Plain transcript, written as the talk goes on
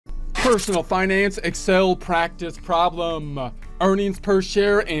Personal finance Excel practice problem. Earnings per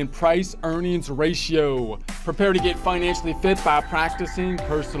share and price earnings ratio. Prepare to get financially fit by practicing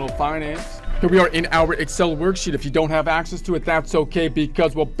personal finance. Here we are in our Excel worksheet. If you don't have access to it, that's okay,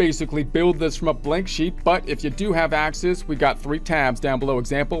 because we'll basically build this from a blank sheet. But if you do have access, we got 3 tabs down below: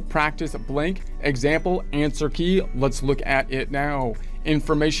 example, practice, blank, example, answer key. Let's look at it now.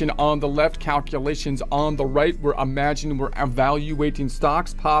 Information on the left, calculations on the right. We're evaluating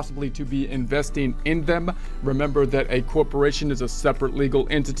stocks, possibly to be investing in them. Remember that a corporation is a separate legal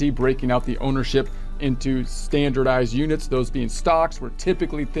entity, breaking out the ownership into standardized units, those being stocks. We're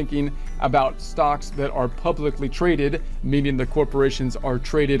typically thinking about stocks that are publicly traded, meaning the corporations are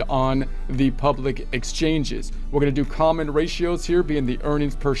traded on the public exchanges. We're going to do common ratios here, being the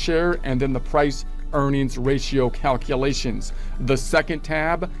earnings per share and then the price earnings ratio calculations. The second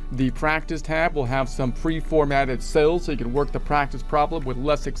tab, the practice tab, will have some pre-formatted cells so you can work the practice problem with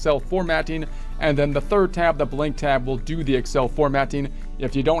less Excel formatting. And then the third tab, the blank tab, will do the Excel formatting.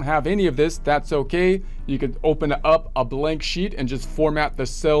 If you don't have any of this, that's okay. You could open up a blank sheet and just format the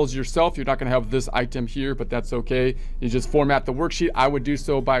cells yourself. You're not going to have this item here, but that's okay. You just format the worksheet. I would do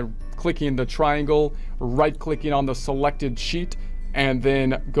so by clicking the triangle, right-clicking on the selected sheet, and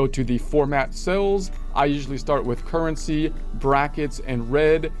then go to the format cells. I usually start with currency, brackets, and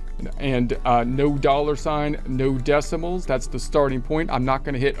red, and no dollar sign, no decimals. That's the starting point. I'm not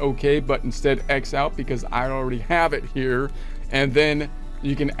going to hit OK, but instead X out because I already have it here. And then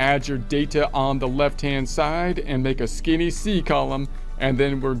you can add your data on the left-hand side and make a skinny C column, and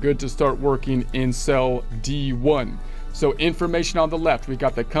then we're good to start working in cell D1. So information on the left, we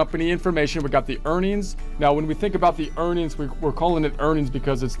got the company information, we got the earnings. Now when we think about the earnings, we're calling it earnings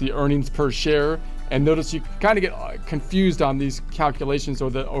because it's the earnings per share. And notice you kind of get confused on these calculations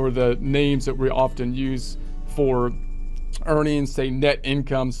or the names that we often use for earnings, say net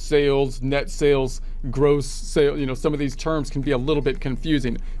income, sales, net sales, gross sale. You know, some of these terms can be a little bit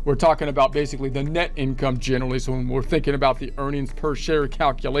confusing. We're talking about basically the net income generally. So when we're thinking about the earnings per share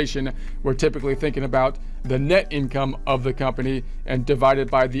calculation, we're typically thinking about the net income of the company and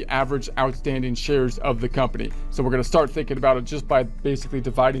divided by the average outstanding shares of the company. So we're going to start thinking about it just by basically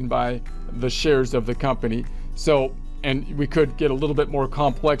dividing by the shares of the company. So, and we could get a little bit more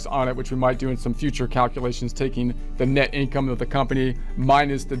complex on it, which we might do in some future calculations, taking the net income of the company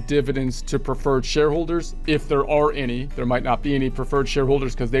minus the dividends to preferred shareholders. If there are any, there might not be any preferred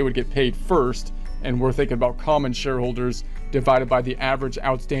shareholders because they would get paid first. And we're thinking about common shareholders divided by the average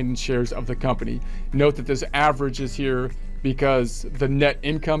outstanding shares of the company. Note that this average is here because the net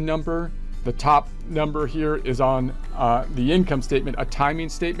income number, the top number here, is on the income statement, a timing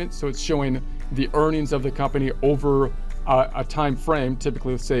statement. So it's showing the earnings of the company over a time frame,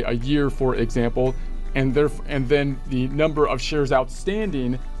 typically let's say a year, for example, and then the number of shares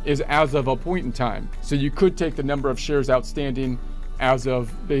outstanding is as of a point in time. So you could take the number of shares outstanding as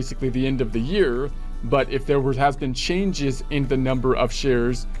of basically the end of the year, but if there has been changes in the number of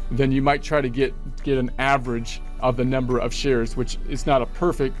shares, then you might try to get an average of the number of shares, which is not a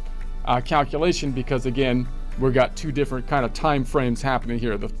perfect calculation because, again, we've got 2 different kind of time frames happening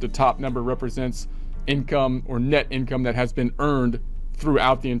here. The top number represents income or net income that has been earned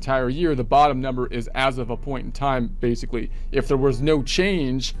throughout the entire year. The bottom number is as of a point in time, basically. If there was no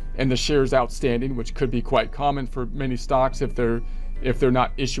change in the shares outstanding, which could be quite common for many stocks if they're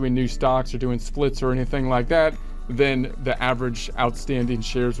not issuing new stocks or doing splits or anything like that, then the average outstanding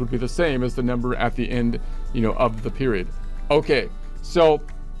shares would be the same as the number at the end, of the period. Okay, so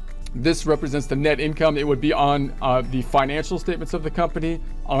this represents the net income. It would be on the financial statements of the company,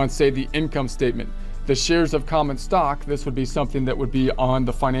 on, say, the income statement. The shares of common stock, this would be something that would be on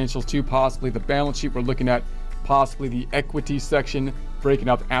the financials too, possibly the balance sheet. We're looking at possibly the equity section, breaking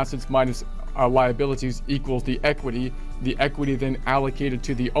out the assets minus liabilities equals the equity. The equity then allocated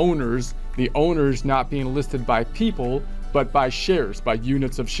to the owners not being listed by people, but by shares, by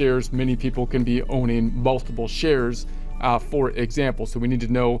units of shares. Many people can be owning multiple shares, for example. So we need to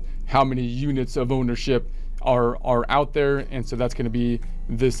know how many units of ownership are out there, and so that's going to be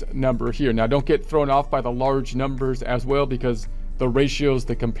this number here. Now don't get thrown off by the large numbers as well, because the ratios,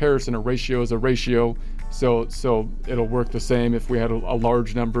 the comparison of ratio is a ratio, so it'll work the same if we had a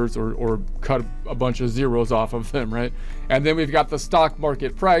large numbers or cut a bunch of zeros off of them, right? And then we've got the stock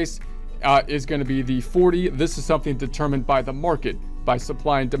market price is going to be the 40. This is something determined by the market, by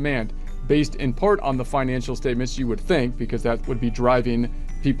supply and demand, based in part on the financial statements, you would think, because that would be driving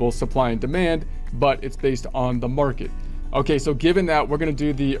people's supply and demand, but it's based on the market. Okay, so given that, we're going to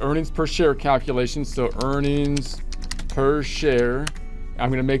do the earnings per share calculation. So earnings per share, I'm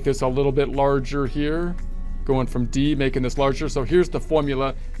going to make this a little bit larger here. going from D, making this larger. So here's the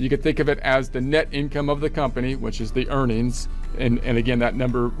formula. You could think of it as the net income of the company, which is the earnings. And again, that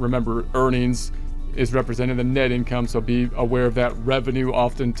number, remember, earnings is representing the net income. So be aware of that. Revenue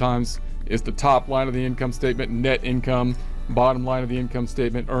oftentimes is the top line of the income statement, net income, bottom line of the income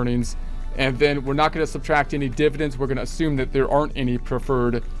statement, earnings. And then we're not going to subtract any dividends. We're going to assume that there aren't any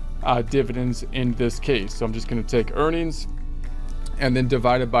preferred dividends in this case. So I'm just going to take earnings and then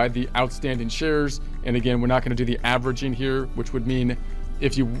divide it by the outstanding shares. And again, we're not going to do the averaging here, which would mean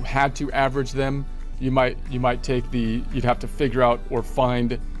if you had to average them, you might take you'd have to figure out or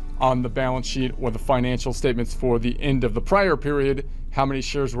find on the balance sheet or the financial statements for the end of the prior period how many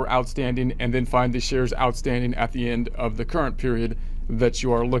shares were outstanding, and then find the shares outstanding at the end of the current period that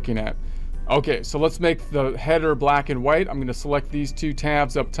you are looking at. Okay, so let's make the header black and white. I'm going to select these two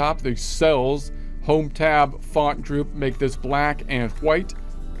tabs up top, the cells, home tab, font group, make this black and white.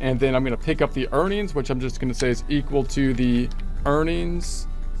 And then I'm going to pick up the earnings, which I'm just going to say is equal to the earnings.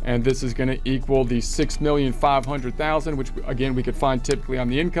 And this is going to equal the 6,500,000, which again, we could find typically on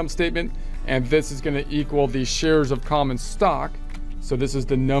the income statement. And this is going to equal the shares of common stock. So this is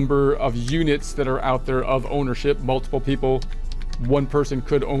the number of units that are out there of ownership, multiple people. One person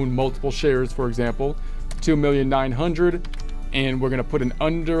could own multiple shares, for example, 2,900,000. And we're going to put an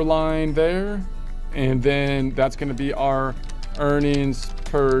underline there. And then that's going to be our earnings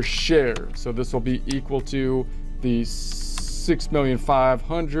per share. So this will be equal to the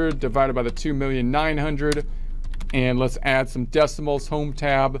 6,500,000 divided by the 2,900,000. And let's add some decimals, home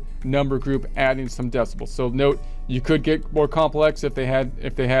tab, number group, adding some decimals. So note, you could get more complex if they had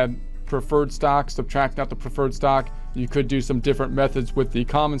preferred stock, subtract out the preferred stock. You could do some different methods with the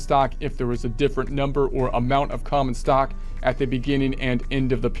common stock if there was a different number or amount of common stock at the beginning and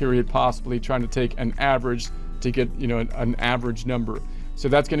end of the period, possibly trying to take an average to get, you know, an average number. So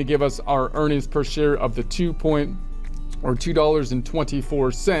that's going to give us our earnings per share of the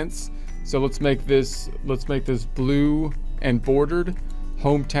 $2.24. So let's make this blue and bordered,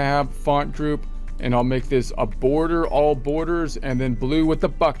 home tab, font group, and I'll make this a border, all borders, and then blue with the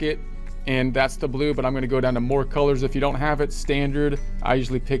bucket. And that's the blue, but I'm going to go down to more colors. If you don't have it standard, I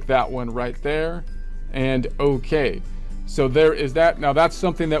usually pick that one right there. And okay, so there is that. Now that's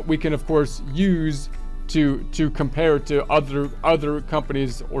something that we can of course use to compare to other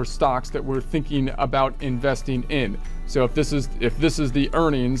companies or stocks that we're thinking about investing in. So if this is the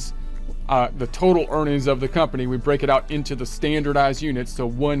earnings, the total earnings of the company, we break it out into the standardized units. So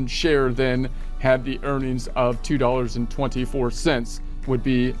one share then had the earnings of $2.24 would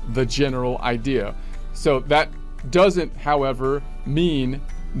be the general idea. So that doesn't, however, mean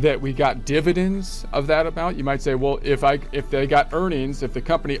that we got dividends of that amount. You might say, well, if they got earnings, if the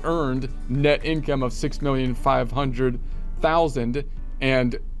company earned net income of 6,500,000,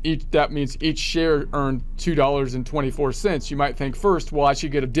 and that means each share earned $2.24, you might think first, well, I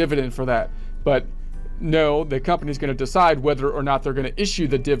should get a dividend for that. But no, the company's going to decide whether or not they're going to issue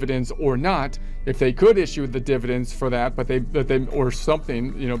the dividends or not. If they could issue the dividends for that, but they or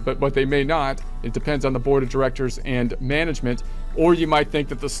something, you know, but they may not. It depends on the board of directors and management. Or you might think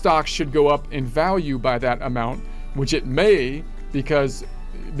that the stock should go up in value by that amount, which it may, because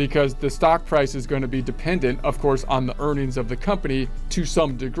the stock price is going to be dependent, of course, on the earnings of the company to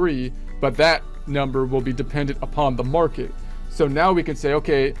some degree, but that number will be dependent upon the market. So now we can say,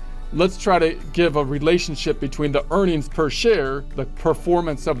 okay, let's try to give a relationship between the earnings per share, the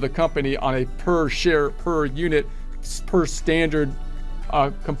performance of the company on a per share, per unit, per standard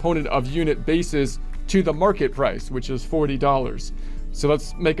component of unit basis to the market price, which is $40. So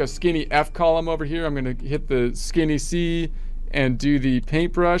let's make a skinny F column over here. I'm going to hit the skinny C and do the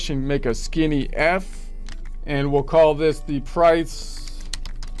paintbrush and make a skinny F. And we'll call this the price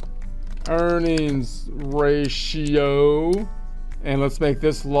earnings ratio. And let's make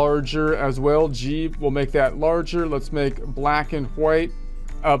this larger as well. G, we'll make that larger. Let's make black and white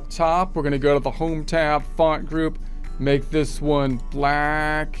up top. We're going to go to the home tab, font group, make this one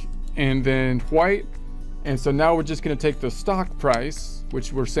black and then white. And so now we're just going to take the stock price,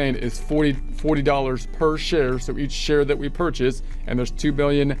 which we're saying is $40 per share. So each share that we purchase, and there's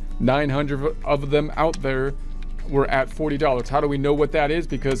 2,900,000 of them out there, we're at $40. How do we know what that is?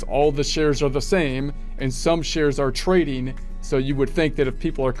 Because all the shares are the same and some shares are trading. So you would think that if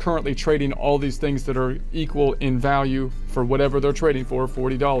people are currently trading all these things that are equal in value for whatever they're trading for,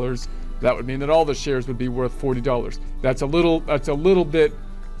 $40, that would mean that all the shares would be worth $40. That's a little bit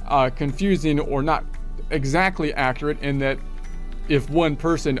confusing, or not exactly accurate, in that if one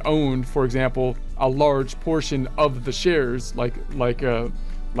person owned, for example, a large portion of the shares, like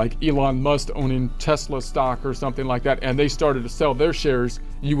Elon Musk owning Tesla stock or something like that, and they started to sell their shares,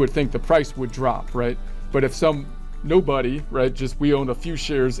 you would think the price would drop, right? But if nobody, right, just we own a few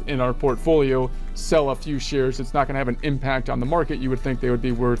shares in our portfolio, sell a few shares, it's not going to have an impact on the market. You would think they would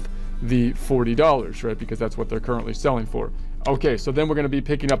be worth the $40, right, because that's what they're currently selling for. Okay, so then we're going to be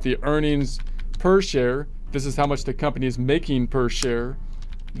picking up the earnings per share. This is how much the company is making per share.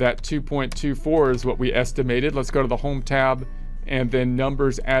 That 2.24 is what we estimated. Let's go to the home tab and then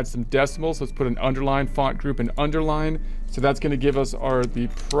numbers, add some decimals. Let's put an underline, font group and underline. So that's going to give us the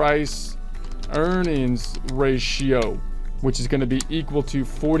price earnings ratio, which is going to be equal to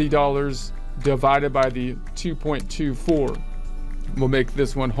 $40 divided by the 2.24. We'll make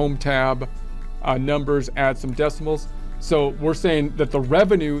this one home tab, numbers, add some decimals. So we're saying that the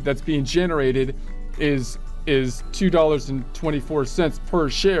revenue that's being generated is $2.24 per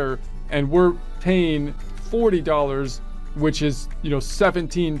share, and we're paying $40, which is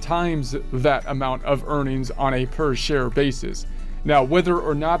 17 times that amount of earnings on a per share basis. Now, whether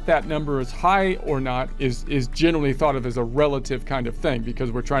or not that number is high or not is generally thought of as a relative kind of thing,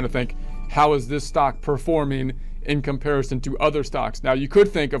 because we're trying to think, how is this stock performing in comparison to other stocks? Now, you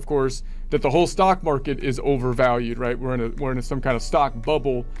could think, of course, that the whole stock market is overvalued, right? We're in some kind of stock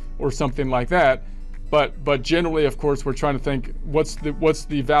bubble or something like that. But generally, of course, we're trying to think, what's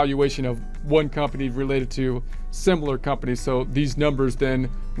the valuation of one company related to similar companies? So these numbers then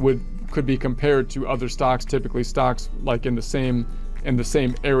could be compared to other stocks, typically stocks like in the same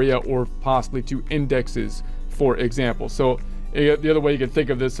area, or possibly to indexes, for example. So the other way you can think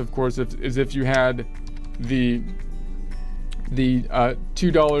of this, of course, is if you had the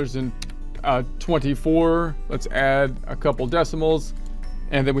 $2.24, let's add a couple decimals,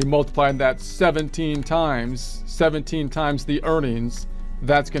 and then we multiply that 17 times the earnings.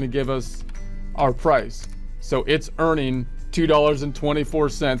 That's going to give us our price. So it's earning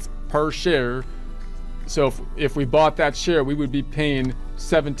 $2.24 per share. So if we bought that share, we would be paying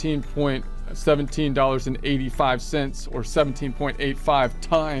 $17.85 or 17.85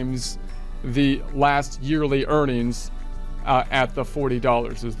 times the last yearly earnings at the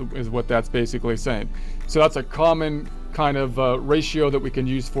 $40 is what that's basically saying. So that's a common kind of ratio that we can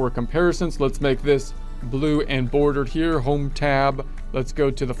use for comparisons. Let's make this blue and bordered here. Home tab. Let's go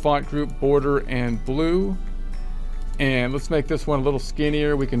to the font group, border and blue. And let's make this one a little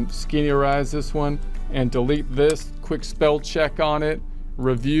skinnier. We can skinnierize this one and delete this. Quick spell check on it.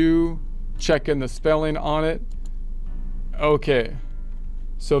 Review. Check in the spelling on it. Okay.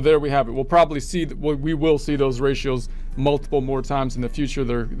 So there we have it. We'll probably see, we will see those ratios multiple more times in the future.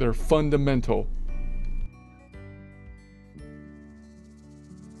 They're fundamental.